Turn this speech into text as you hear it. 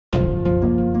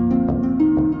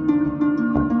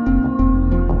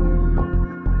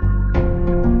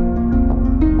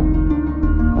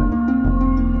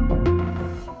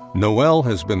NOELLE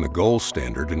has been the gold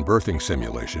standard in birthing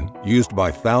simulation, used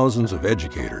by thousands of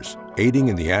educators, aiding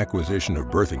in the acquisition of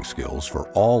birthing skills for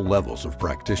all levels of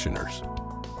practitioners.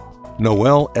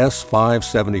 NOELLE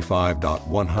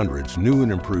S575.100's new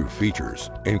and improved features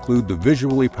include the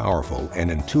visually powerful and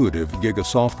intuitive Giga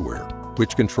software,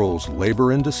 which controls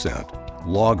labor and descent,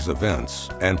 logs events,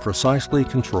 and precisely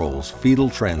controls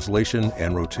fetal translation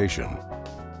and rotation.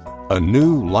 A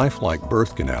new lifelike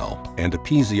birth canal and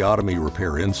episiotomy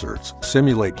repair inserts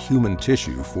simulate human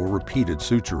tissue for repeated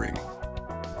suturing.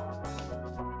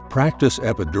 Practice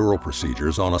epidural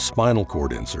procedures on a spinal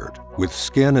cord insert with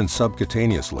skin and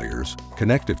subcutaneous layers,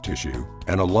 connective tissue,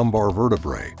 and a lumbar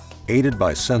vertebrae, aided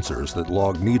by sensors that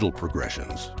log needle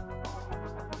progressions.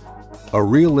 A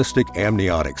realistic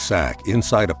amniotic sac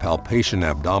inside a palpation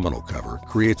abdominal cover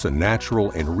creates a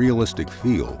natural and realistic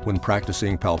feel when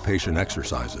practicing palpation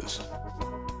exercises.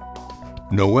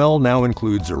 NOELLE now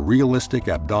includes a realistic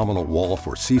abdominal wall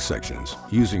for C-sections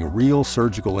using real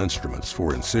surgical instruments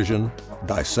for incision,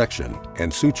 dissection,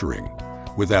 and suturing,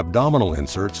 with abdominal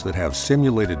inserts that have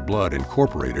simulated blood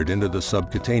incorporated into the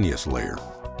subcutaneous layer.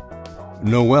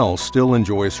 NOELLE still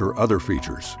enjoys her other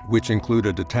features, which include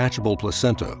a detachable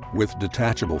placenta with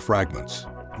detachable fragments,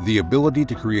 the ability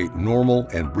to create normal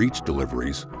and breech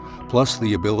deliveries, plus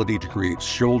the ability to create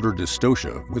shoulder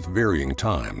dystocia with varying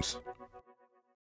times.